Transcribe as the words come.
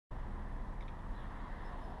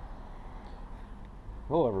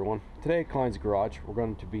Hello everyone. Today at Klein's Garage we're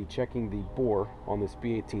going to be checking the bore on this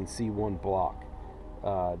B18C1 block.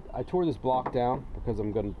 I tore this block down because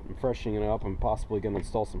I'm freshening it up. I'm possibly going to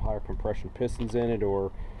install some higher compression pistons in it,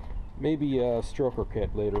 or maybe a stroker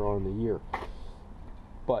kit later on in the year.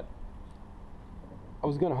 But I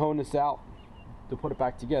was going to hone this out to put it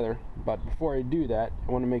back together, but before I do that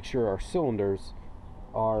I want to make sure our cylinders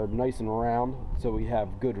are nice and round so we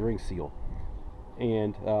have good ring seal.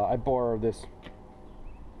 And I borrowed this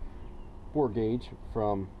bore gauge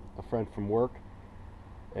from a friend from work,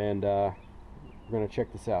 and we're going to check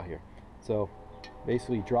this out here. So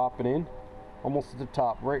basically drop it in almost at the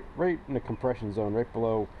top, right in the compression zone, right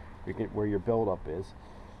below where your buildup is.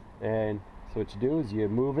 And so what you do is you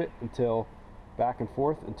move it until back and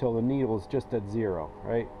forth until the needle is just at zero,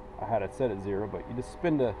 right? I had it set at zero, but you just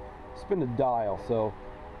spin the dial so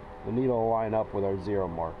the needle will line up with our zero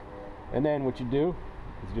mark. And then what you do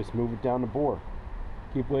is you just move it down the bore.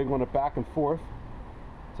 Keep wiggling it back and forth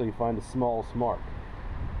until you find the smallest mark.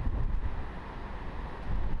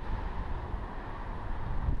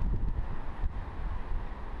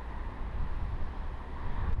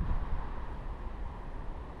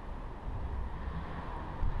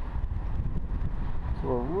 So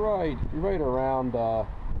we're right around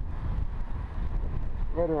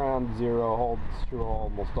zero. Hold the screw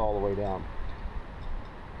almost all the way down.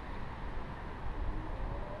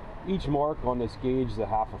 Each mark on this gauge is a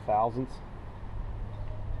 1/2 thousandth.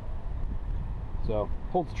 So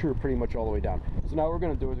holds true pretty much all the way down. So now what we're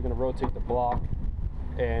going to do is we're going to rotate the block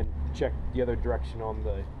and check the other direction on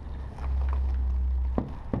the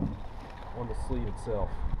sleeve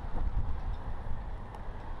itself.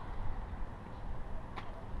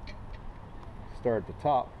 Start at the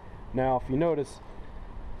top. Now if you notice,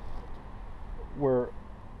 we're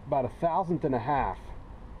about 1/1000th and a half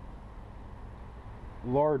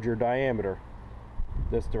larger diameter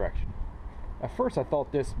this direction. At first I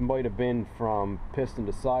thought this might have been from piston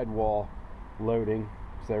to sidewall loading,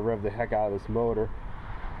 because I revved the heck out of this motor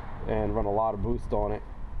and run a lot of boost on it.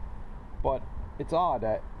 But it's odd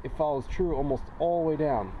that it follows true almost all the way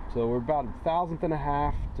down. So we're about 1/1000th and a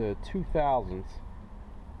half to 2/1000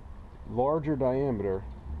 larger diameter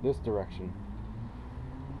this direction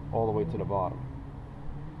all the way to the bottom.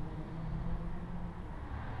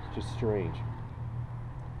 It's just strange.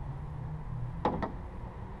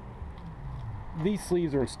 These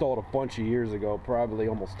sleeves were installed a bunch of years ago, probably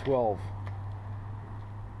almost 12,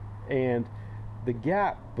 and the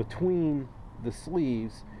gap between the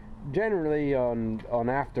sleeves, generally on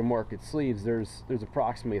aftermarket sleeves, there's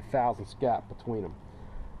approximately 1,000th gap between them.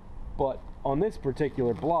 But on this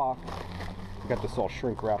particular block, I got this all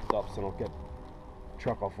shrink wrapped up so I don't get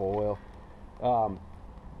truck off oil.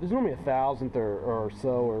 There's normally 1,000th or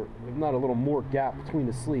so, or if not a little more gap between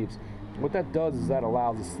the sleeves. What that does is that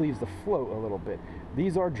allows the sleeves to float a little bit.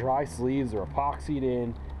 These are dry sleeves, they're epoxied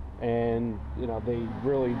in, and you know, they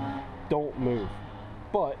really don't move.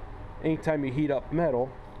 But anytime you heat up metal,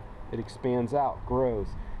 it expands out, grows.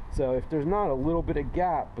 So if there's not a little bit of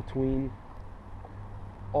gap between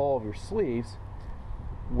all of your sleeves,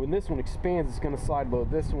 when this one expands, it's going to side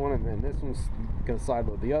load this one, and then this one's going to side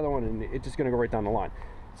load the other one, and it's just going to go right down the line.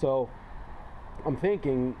 So I'm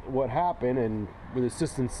thinking what happened, and with the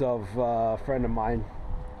assistance of a friend of mine,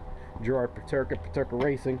 Gerard Paterka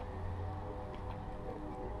Racing,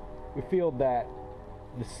 we feel that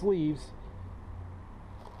the sleeves,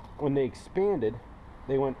 when they expanded,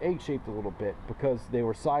 they went egg-shaped a little bit because they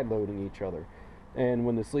were side loading each other. And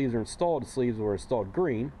when the sleeves are installed, the sleeves were installed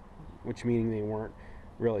green, which meaning they weren't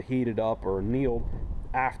really heated up or annealed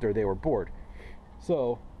after they were bored.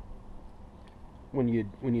 So when you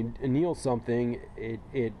anneal something,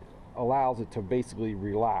 it allows it to basically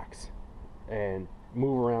relax and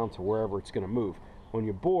move around to wherever it's going to move. When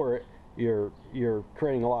you bore it, you're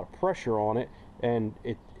creating a lot of pressure on it, and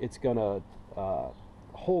it's going to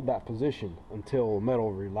hold that position until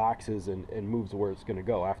metal relaxes and moves where it's going to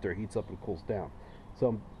go after it heats up and cools down. So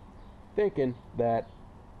I'm thinking that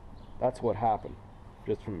that's what happened.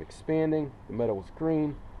 Just from expanding, the metal was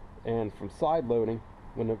green, and from side loading,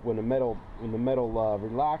 when the metal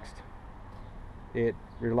relaxed, it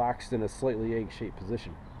relaxed in a slightly egg-shaped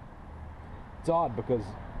position. It's odd because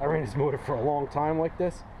I ran this motor for a long time like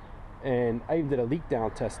this, and I even did a leak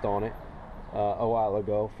down test on it a while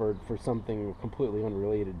ago for something completely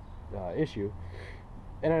unrelated issue,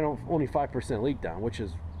 and I know only 5% leak down, which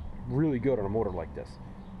is really good on a motor like this.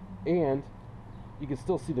 And you can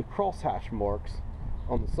still see the crosshatch marks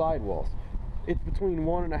on the sidewalls. It's between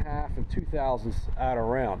 1.5 and 2/1000 out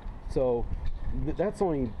around. So that's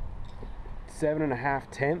only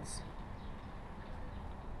 7.5 tenths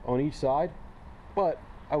on each side. but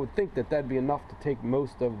I would think that that'd be enough to take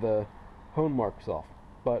most of the hone marks off,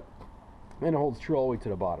 but and it holds true all the way to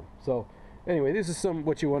the bottom. So anyway, this is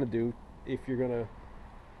what you want to do if you're gonna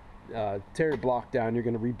tear your block down. You're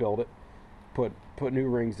gonna rebuild it, put new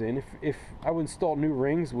rings in. If I would install new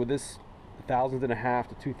rings with this 1.5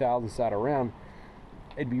 to 2,000 out around,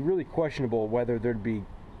 it'd be really questionable whether there'd be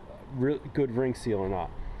good ring seal or not.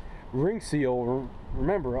 Ring seal,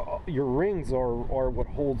 remember, your rings are what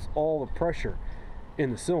holds all the pressure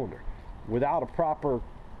in the cylinder. Without a proper,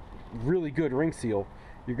 really good ring seal,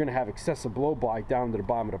 you're going to have excessive blow by down to the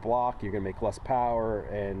bottom of the block. You're going to make less power,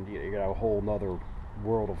 and you're going to have a whole nother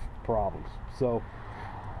world of problems. So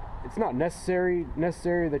it's not necessary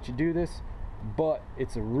that you do this, but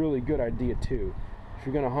it's a really good idea too. If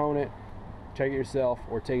you're going to hone it, check it yourself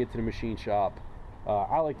or take it to the machine shop.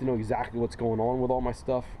 I like to know exactly what's going on with all my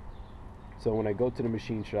stuff, so when I go to the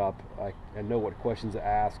machine shop, I know what questions to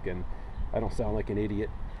ask, and I don't sound like an idiot.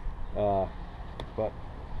 But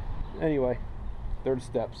anyway, 30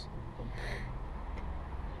 steps.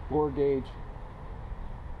 Bore gauge.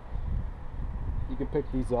 You can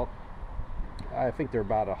pick these up. I think they're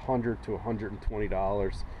about $100 to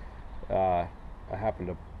 $120. I happen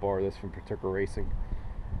to borrow this from Particular Racing.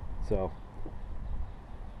 So,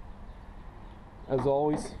 as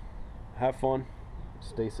always, have fun,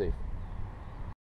 stay safe.